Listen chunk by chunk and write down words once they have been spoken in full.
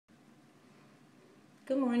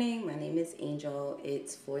Good morning, my name is Angel.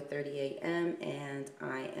 It's 4:30 a.m. and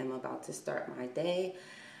I am about to start my day.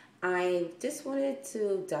 I just wanted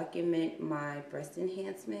to document my breast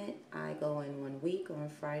enhancement. I go in 1 week on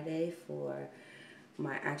Friday for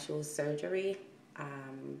my actual surgery.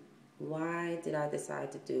 Why did I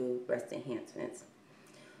decide to do breast enhancements?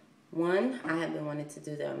 One, I have been wanting to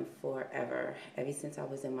do them forever, ever since I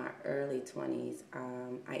was in my early 20s.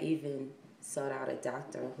 I even sought out a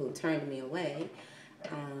doctor who turned me away.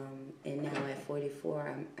 And now at 44,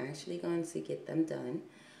 I'm actually going to get them done.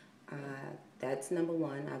 That's number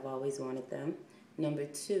one. I've always wanted them. Number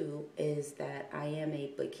two is that I am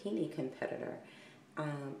a bikini competitor.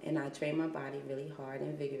 And I train my body really hard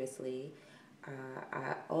and vigorously.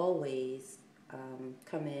 I always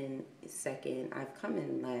come in second. I've come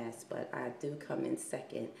in last, but I do come in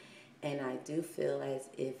second. And I do feel as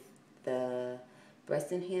if the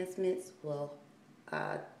breast enhancements will,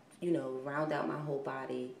 round out my whole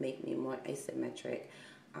body, make me more asymmetric.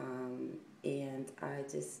 And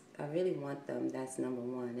I really want them. That's number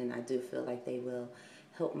one. And I do feel like they will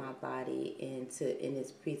help my body in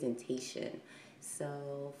its presentation.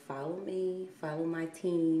 So follow me, follow my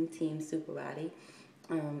team SuperBody.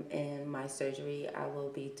 And my surgery, I will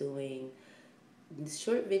be doing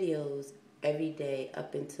short videos every day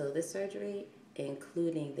up until the surgery,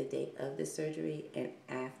 including the date of the surgery and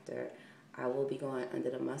after. I will be going under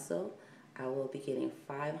the muscle. I will be getting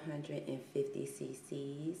 550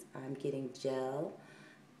 cc's. I'm getting gel.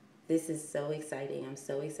 This is so exciting. I'm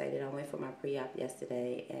so excited. I went for my pre-op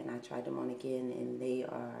yesterday and I tried them on again, and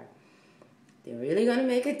they're really going to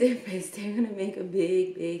make a difference. They're going to make a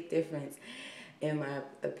big, big difference in my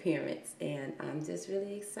appearance. And I'm just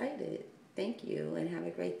really excited. Thank you and have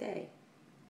a great day.